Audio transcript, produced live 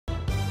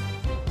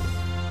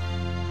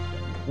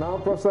Now,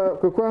 Professor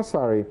Kwaku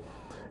Asare,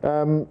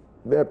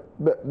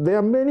 there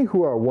are many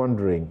who are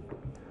wondering,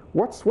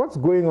 what's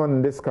going on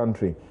in this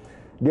country?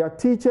 There are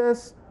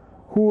teachers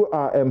who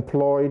are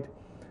employed,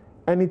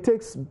 and it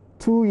takes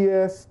 2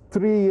 years,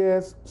 3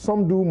 years,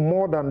 some do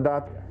more than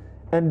that,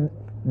 and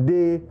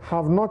they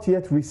have not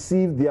yet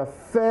received their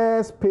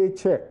first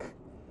paycheck.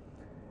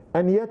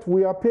 And yet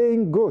we are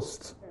paying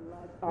ghosts.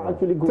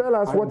 Tell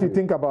us what you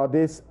think about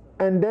this,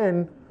 and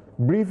then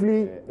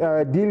briefly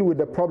deal with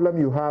the problem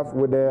you have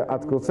with the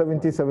Article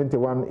 70,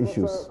 71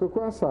 issues.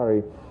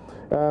 Sorry.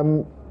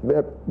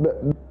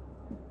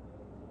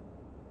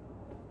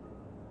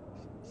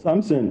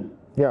 Samson,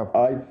 yeah.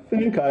 I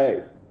think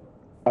I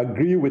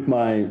agree with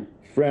my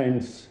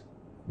friends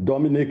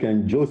Dominic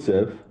and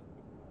Joseph.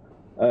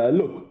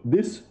 Look,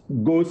 these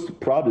ghost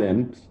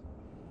problems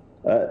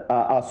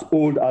are as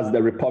old as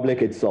the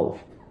Republic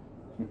itself.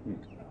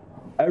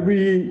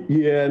 Every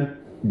year,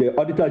 the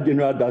Auditor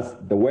General does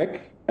the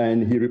work,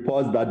 and he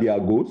reports that they are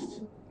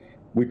ghosts.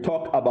 We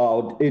talk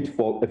about it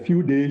for a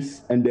few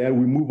days, and then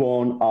we move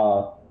on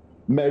our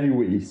merry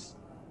ways.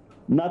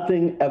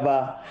 Nothing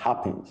ever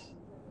happens.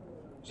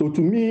 So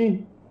to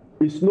me,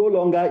 it's no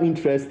longer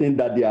interesting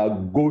that they are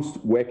ghost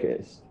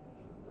workers.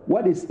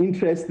 What is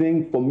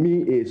interesting for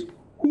me is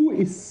who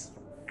is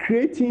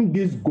creating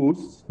these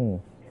ghosts,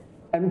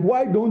 and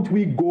why don't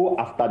we go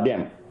after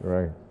them?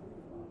 Right.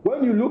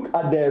 When you look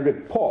at the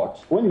report,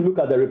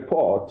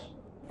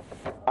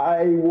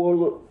 I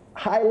will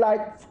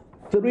highlight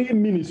 3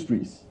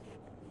 ministries.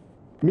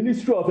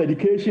 Ministry of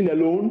Education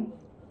alone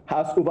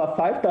has over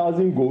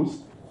 5,000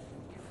 ghosts,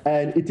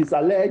 and it is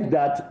alleged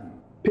that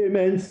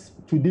payments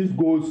to these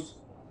ghosts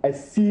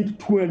exceed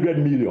 200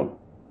 million.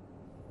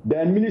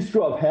 Then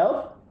Ministry of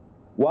Health,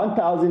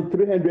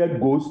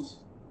 1,300 ghosts,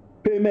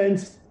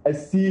 payments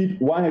exceed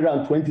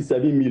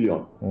 127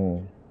 million.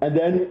 And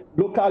then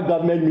Local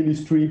Government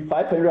Ministry,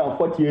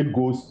 548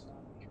 ghosts,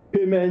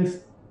 payments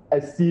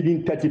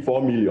exceeding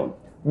 34 million.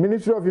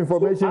 Ministry of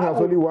Information has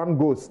only 1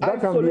 ghost. That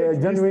can be a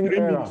genuine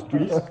error.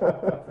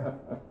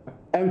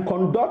 And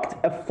conduct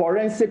a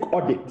forensic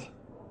audit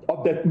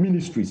of the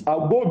ministries.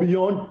 I'll go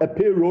beyond a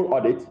payroll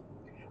audit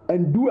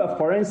and do a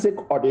forensic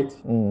audit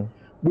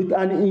with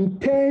an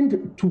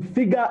intent to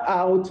figure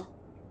out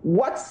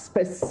what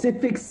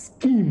specific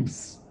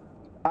schemes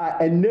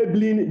are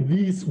enabling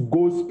these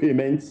ghost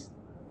payments,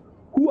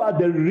 who are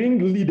the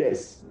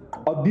ringleaders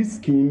of these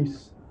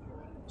schemes,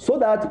 so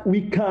that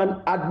we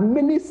can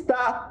administer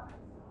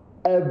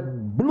a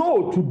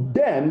blow to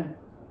them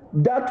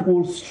that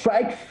will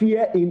strike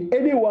fear in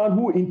anyone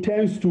who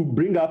intends to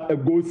bring up a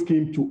ghost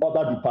scheme to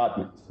other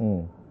departments.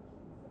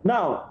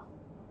 Now,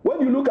 when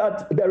you look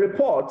at the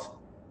report,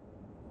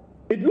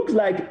 it looks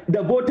like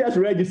the voters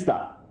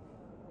register.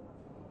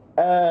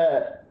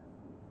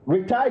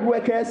 Retired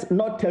workers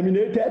not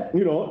terminated,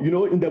 you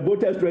know, in the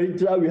voters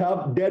register we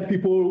have dead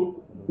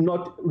people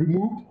not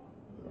removed.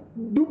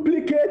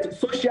 Duplicate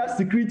social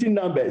security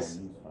numbers,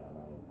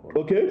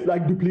 okay,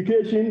 like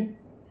duplication,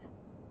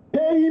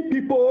 paying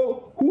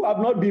people who have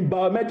not been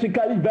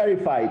biometrically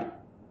verified,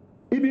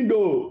 even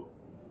though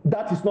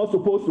that is not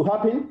supposed to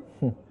happen.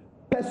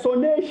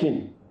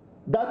 Personation,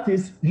 that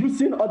is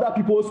using other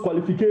people's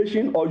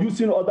qualification or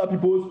using other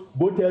people's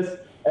voters'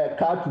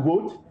 card to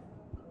vote.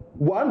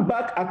 One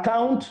bank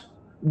account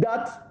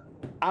that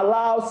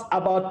allows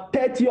about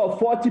 30 or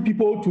 40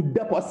 people to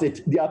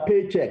deposit their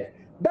paycheck.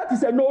 That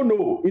is a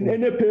no-no in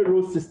any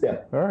payroll system.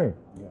 All right.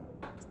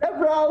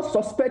 Several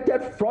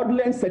suspected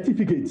fraudulent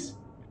certificates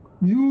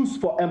used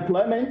for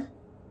employment,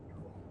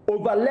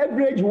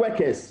 over-leveraged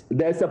workers.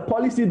 There's a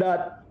policy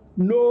that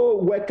no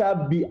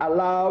worker be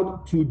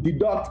allowed to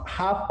deduct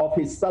half of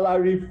his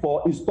salary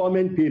for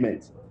installment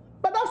payments.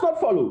 But that's not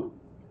followed.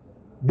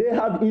 They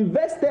have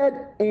invested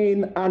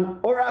in an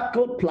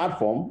Oracle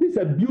platform. This is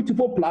a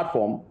beautiful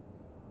platform,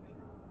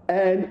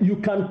 and you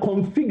can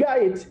configure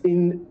it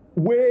in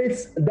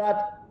ways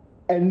that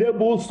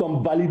enable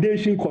some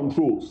validation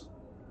controls.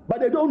 But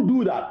they don't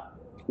do that.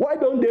 Why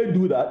don't they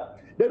do that?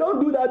 They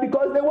don't do that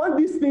because they want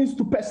these things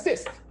to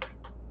persist.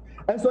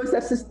 And so it's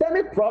a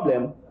systemic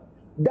problem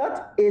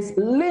that is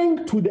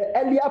linked to the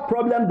earlier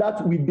problem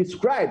that we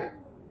described.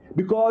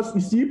 Because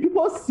you see,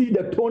 people see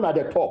the tone at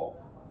the top.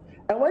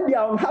 And when they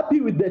are unhappy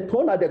with the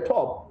tone at the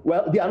top,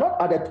 well, they are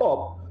not at the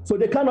top, so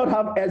they cannot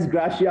have ex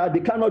gratia,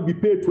 they cannot be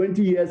paid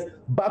 20 years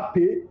back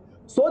pay.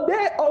 So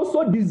they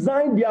also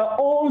design their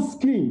own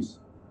schemes.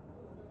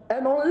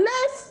 And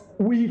unless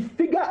we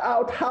figure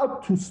out how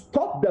to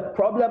stop the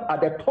problem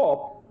at the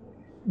top,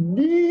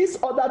 these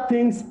other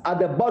things at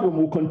the bottom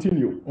will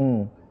continue.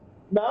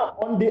 Now,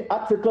 on the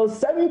Article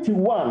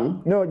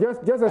 71... No,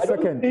 just a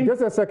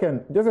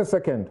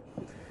second.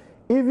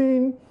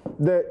 Even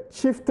the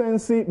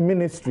chieftaincy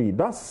ministry,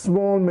 that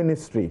small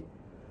ministry,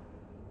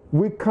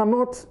 we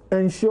cannot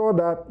ensure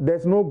that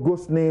there's no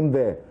ghost name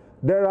there.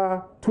 There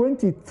are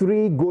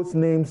 23 ghost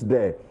names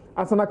there.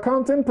 As an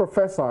accounting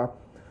professor,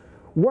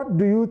 what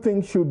do you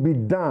think should be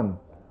done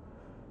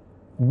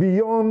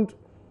beyond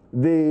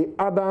the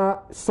other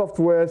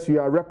softwares you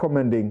are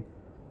recommending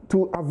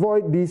to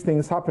avoid these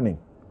things happening?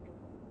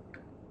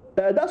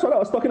 that's what I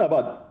was talking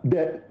about,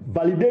 the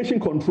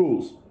validation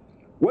controls.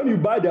 When you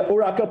buy the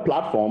Oracle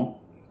platform,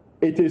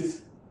 it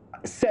is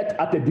set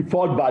at a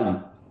default value.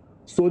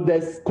 So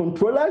the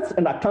controllers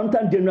and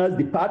accountant general's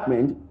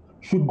department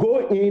should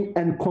go in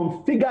and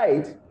configure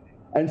it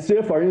and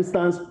say, for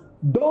instance,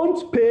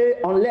 don't pay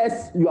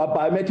unless you are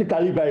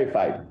biometrically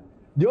verified.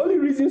 The only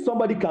reason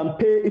somebody can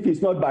pay if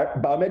it's not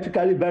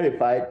biometrically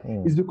verified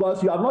is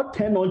because you have not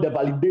turned on the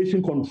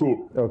validation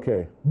control.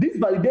 Okay. These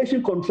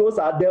validation controls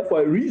are there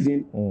for a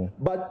reason,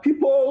 but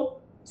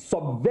people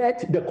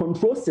subvert the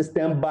control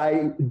system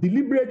by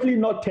deliberately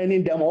not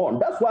turning them on.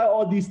 That's why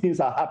all these things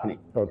are happening.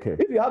 Okay.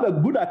 If you have a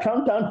good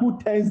accountant who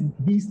turns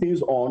these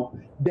things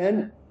on,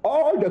 then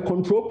all the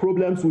control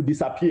problems will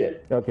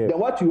disappear. Okay. Then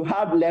what you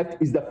have left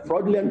is the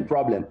fraudulent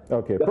problem.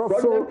 Okay. The Prof,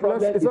 fraudulent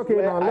problem it's is okay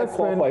where now. I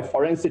call for a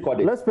forensic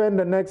audit. Let's spend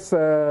the next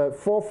 4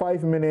 or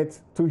 5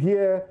 minutes to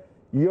hear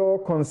your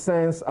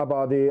concerns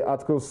about the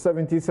Article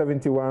 70,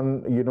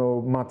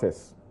 71,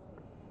 matters.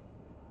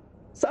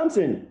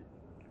 Samson,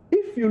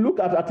 if you look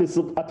at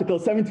Article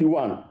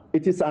 71,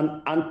 it is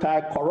an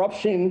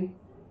anti-corruption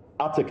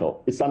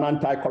article. It's an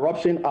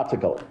anti-corruption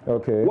article.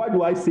 Okay. Why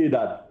do I say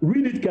that?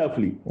 Read it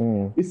carefully.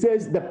 It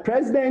says the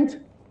president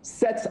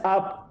sets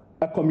up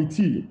a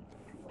committee.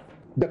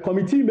 The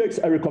committee makes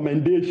a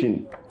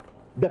recommendation.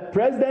 The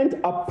president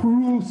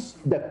approves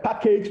the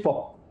package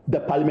for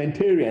the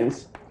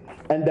parliamentarians,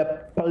 and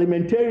the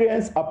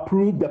parliamentarians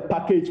approve the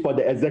package for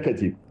the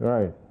executive.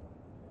 Right.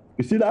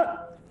 You see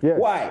that? Yes.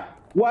 Why?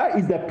 Why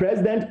is the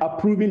president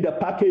approving the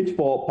package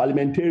for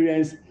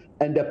parliamentarians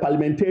and the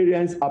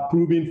parliamentarians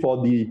approving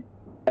for the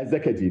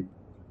executive?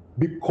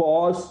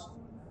 Because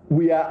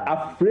we are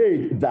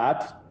afraid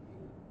that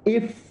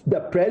if the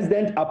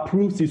president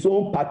approves his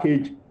own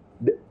package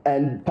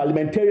and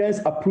parliamentarians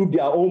approve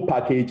their own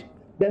package,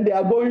 then they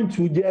are going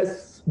to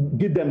just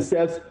give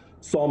themselves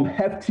some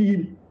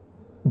hefty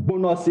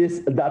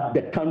bonuses that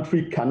the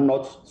country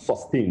cannot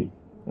sustain.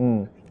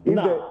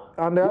 Now,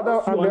 on the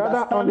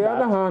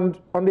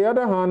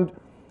other hand,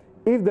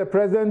 if the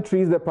president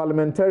treats the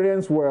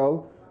parliamentarians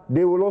well,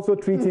 they will also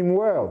treat him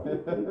well.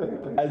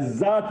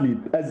 Exactly.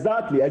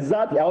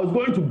 I was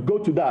going to go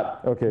to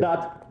that. Okay.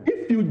 That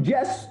if you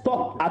just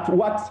stop at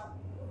what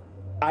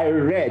I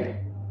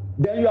read,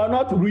 then you are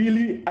not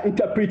really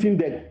interpreting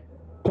the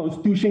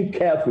Constitution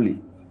carefully.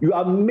 You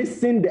are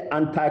missing the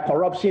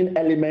anti-corruption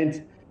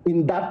element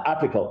in that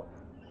article.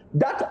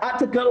 That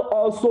article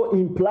also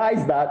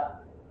implies that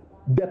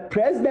the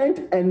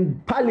president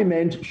and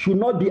parliament should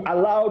not be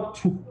allowed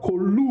to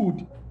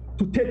collude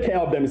to take care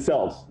of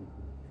themselves.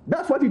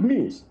 That's what it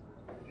means.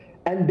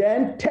 And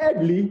then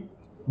thirdly,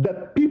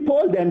 the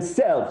people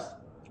themselves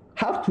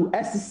have to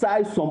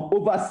exercise some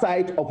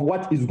oversight of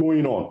what is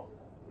going on.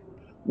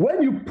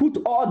 When you put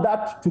all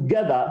that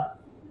together,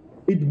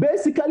 it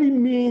basically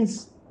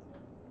means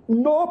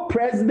no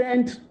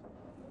president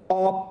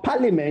or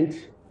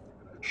parliament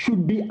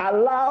should be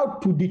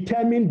allowed to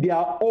determine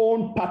their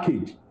own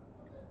package.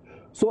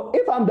 So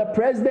if I'm the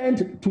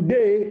president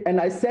today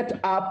and I set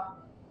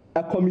up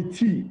a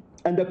committee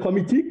and the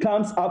committee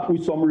comes up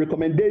with some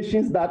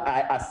recommendations that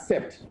I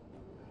accept,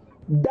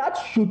 that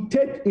should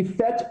take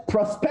effect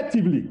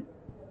prospectively.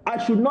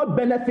 I should not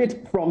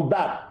benefit from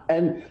that,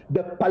 and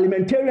the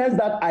parliamentarians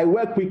that I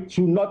work with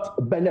should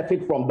not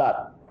benefit from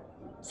that.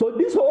 So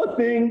this whole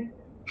thing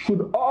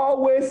should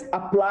always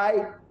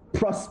apply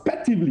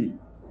prospectively.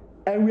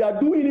 And we are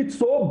doing it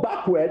so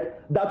backward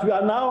that we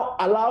are now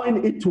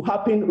allowing it to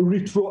happen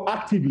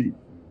retroactively.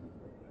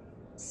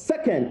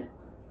 Second,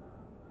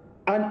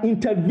 an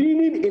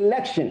intervening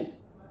election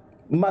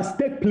must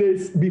take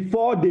place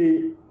before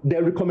the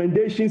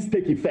recommendations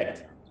take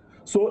effect.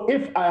 So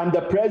if I am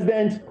the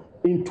president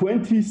in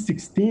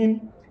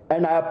 2016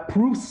 and I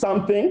approve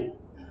something,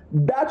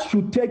 that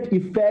should take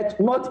effect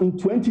not in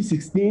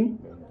 2016,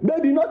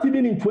 maybe not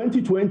even in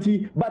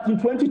 2020, but in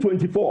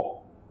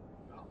 2024.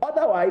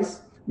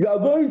 Otherwise, you are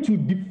going to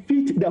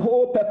defeat the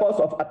whole purpose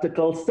of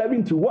Article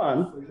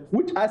 71,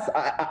 which, as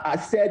I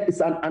said, is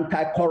an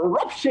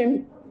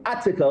anti-corruption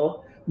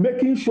article,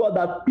 making sure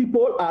that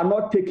people are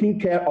not taking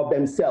care of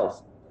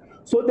themselves.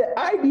 So the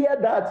idea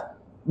that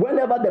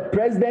whenever the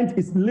president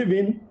is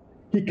living,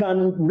 he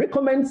can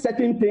recommend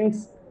certain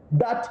things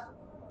that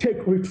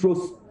take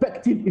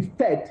retrospective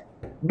effect,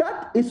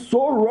 that is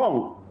so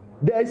wrong.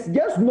 There is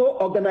just no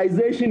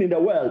organization in the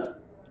world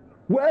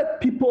where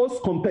people's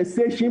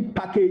compensation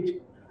package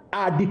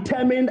are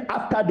determined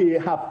after they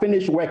have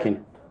finished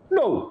working.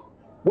 No.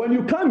 When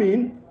you come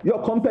in,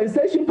 your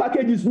compensation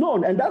package is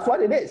known, and that's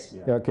what it is.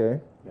 Yeah. Okay.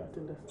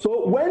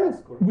 So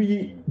when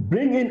we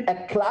bring in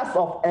a class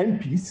of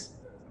MPs,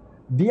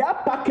 their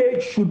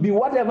package should be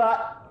whatever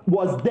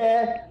was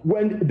there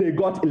when they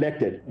got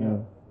elected. Yeah.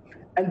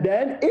 And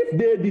then if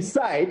they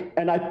decide,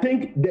 and I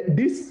think that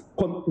these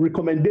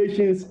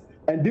recommendations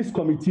and these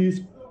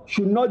committees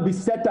should not be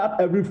set up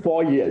every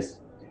 4 years.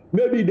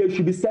 Maybe they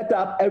should be set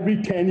up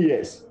every 10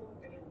 years.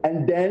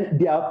 And then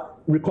their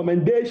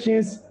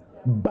recommendations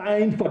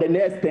bind for the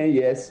next 10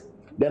 years.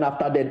 Then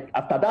after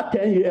that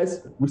 10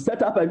 years, we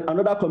set up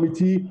another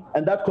committee,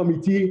 and that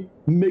committee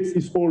makes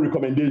its own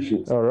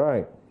recommendations. All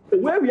right. The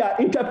way we are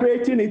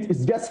interpreting it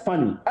is just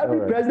funny.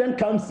 Every president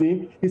comes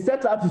in, he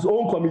sets up his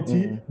own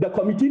committee. The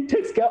committee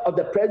takes care of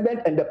the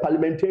president and the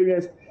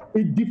parliamentarians.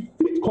 It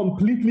defeats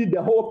completely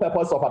the whole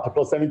purpose of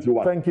Article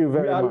 71. Thank you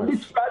very much. We are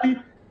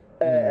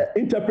literally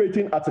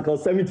interpreting Article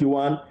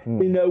 71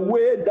 in a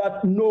way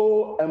that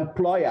no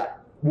employer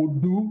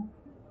would do.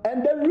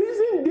 And the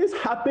reason this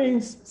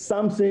happens,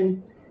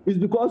 Samson, is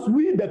because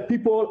we, the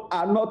people,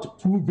 are not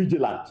too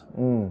vigilant.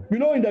 You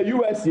know, in the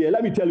US here,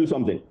 let me tell you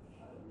something.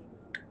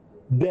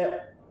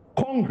 The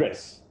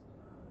Congress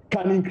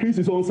can increase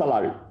its own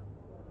salary,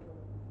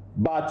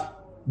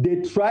 but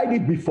they tried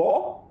it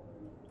before,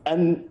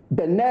 and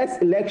the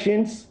next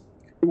elections,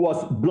 it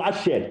was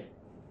bloodshed.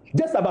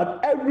 Just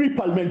about every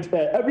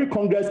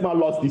congressman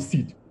lost his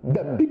seat.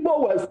 The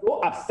people were so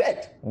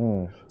upset.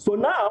 So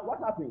now what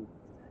happened?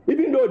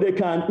 Even though they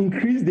can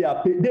increase their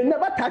pay, they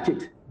never touch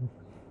it.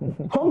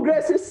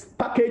 Congress's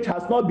package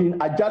has not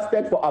been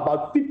adjusted for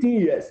about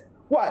 15 years.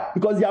 Why?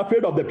 Because they are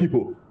afraid of the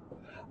people.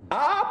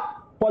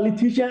 Our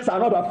politicians are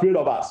not afraid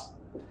of us.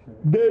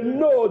 They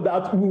know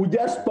that we will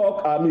just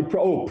talk. I mean,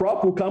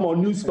 Prof will come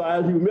on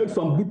Newsfile, he will make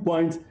some good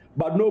points,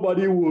 but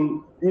nobody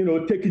will,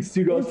 take it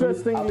seriously.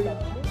 Interestingly.